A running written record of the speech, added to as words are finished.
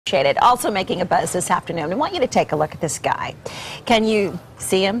Appreciate it. Also making a buzz this afternoon. I want you to take a look at this guy. Can you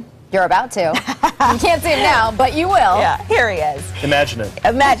see him? You're about to. You can't see him now, but you will. Yeah, here he is. Imagine it.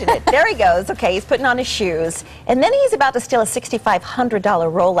 Imagine it. There he goes. Okay, he's putting on his shoes, and then he's about to steal a $6,500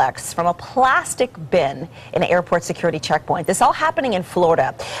 Rolex from a plastic bin in an airport security checkpoint. This all happening in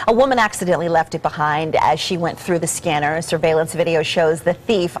Florida. A woman accidentally left it behind as she went through the scanner. Surveillance video shows the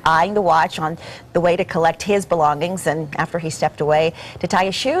thief eyeing the watch on the way to collect his belongings, and after he stepped away to tie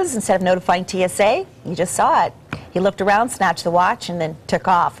his shoes, instead of notifying TSA, you just saw it. He looked around, snatched the watch, and then took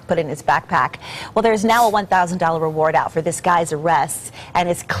off, put it in his backpack. Well, there's now a $1,000 reward out for this guy's arrest, and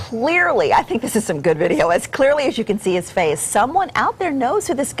it's clearly, I think this is some good video, as clearly as you can see his face, someone out there knows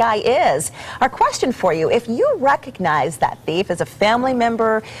who this guy is. Our question for you, if you recognize that thief as a family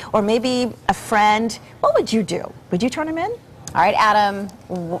member or maybe a friend, what would you do? Would you turn him in? All right, Adam,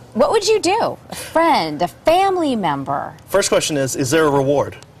 what would you do? A friend, a family member? First question is there a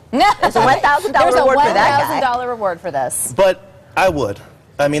reward? No. There's a $1,000 reward for that guy. There's a $1,000 reward for this. But I would.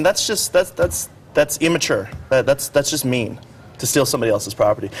 I mean, that's immature. That's just mean to steal somebody else's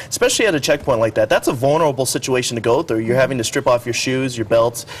property, especially at a checkpoint like that. That's a vulnerable situation to go through. You're having to strip off your shoes, your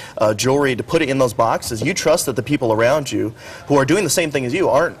belts, jewelry to put it in those boxes. You trust that the people around you who are doing the same thing as you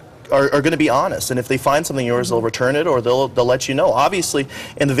are going to be honest, and if they find something yours, they'll return it or they'll let you know. Obviously,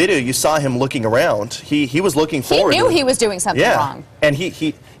 in the video, you saw him looking around. He was looking forward. He knew he was doing something wrong. And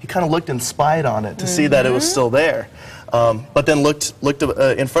he kind of looked and spied on it to see that it was still there. But then looked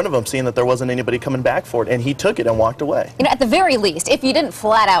in front of him, seeing that there wasn't anybody coming back for it, and he took it and walked away. You know, at the very least, if you didn't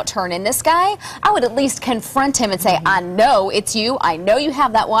flat out turn in this guy, I would at least confront him and say, I know it's you, I know you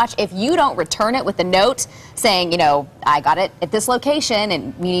have that watch. If you don't return it with a note saying, you know, I got it at this location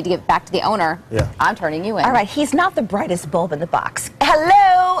and you need to give it back to the owner, I'm turning you in. All right, he's not the brightest bulb in the box.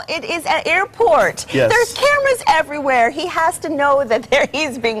 Hello, it is an airport. Yes. There's cameras everywhere. He has to know that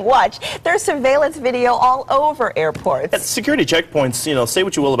he's being watched. There's surveillance video all over airports. At security checkpoints, you know, say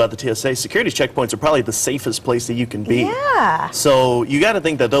what you will about the TSA, security checkpoints are probably the safest place that you can be. Yeah. So you got to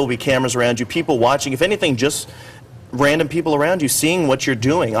think that there will be cameras around you, people watching. If anything, just random people around you seeing what you're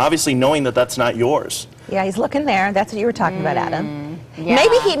doing, obviously knowing that that's not yours. Yeah, he's looking there. That's what you were talking about, Adam. Yeah.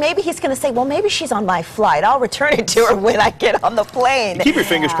 Maybe he's going to say, well, maybe she's on my flight. I'll return it to her when I get on the plane. Keep your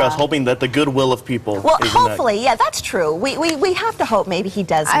fingers crossed, hoping that the goodwill of people. Well, hopefully, yeah, that's true. We have to hope maybe he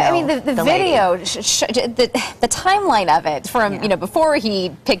does know. I mean, the video, the timeline of it from, you know, before he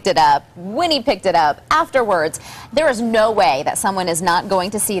picked it up, when he picked it up, afterwards, there is no way that someone is not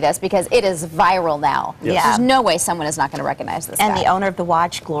going to see this because it is viral now. Yes. Yeah. There's no way someone is not going to recognize this And guy. the owner of the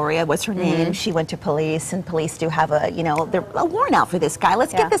watch, Gloria, was her name. She went to police, and police do have a, you know, a warrant out for this guy.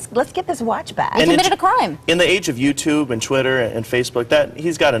 Let's get this watch back. He committed a crime. In the age of YouTube and Twitter and Facebook, that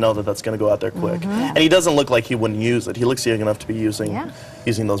he's got to know that that's going to go out there quick. And he doesn't look like he wouldn't use it. He looks young enough to be using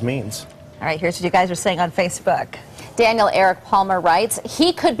those means. All right, here's what you guys are saying on Facebook. Daniel Eric Palmer writes,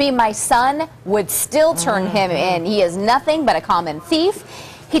 he could be my son, would still turn him in. He is nothing but a common thief.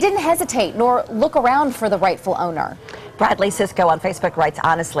 He didn't hesitate nor look around for the rightful owner. Bradley Cisco on Facebook writes,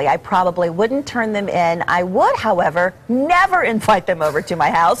 honestly, I probably wouldn't turn them in. I would, however, never invite them over to my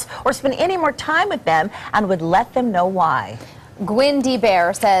house or spend any more time with them and would let them know why. Gwen D.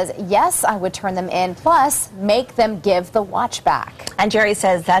 Bear says, yes, I would turn them in, plus make them give the watch back. And Jerry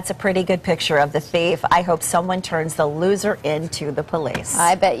says, that's a pretty good picture of the thief. I hope someone turns the loser into the police.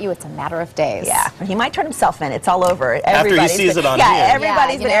 I bet you it's a matter of days. Yeah, he might turn himself in. It's all over. After he sees it on here. Yeah,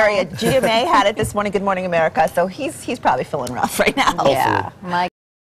 everybody's been area. know. GMA had it this morning, Good Morning America, so he's probably feeling rough right now. Yeah. My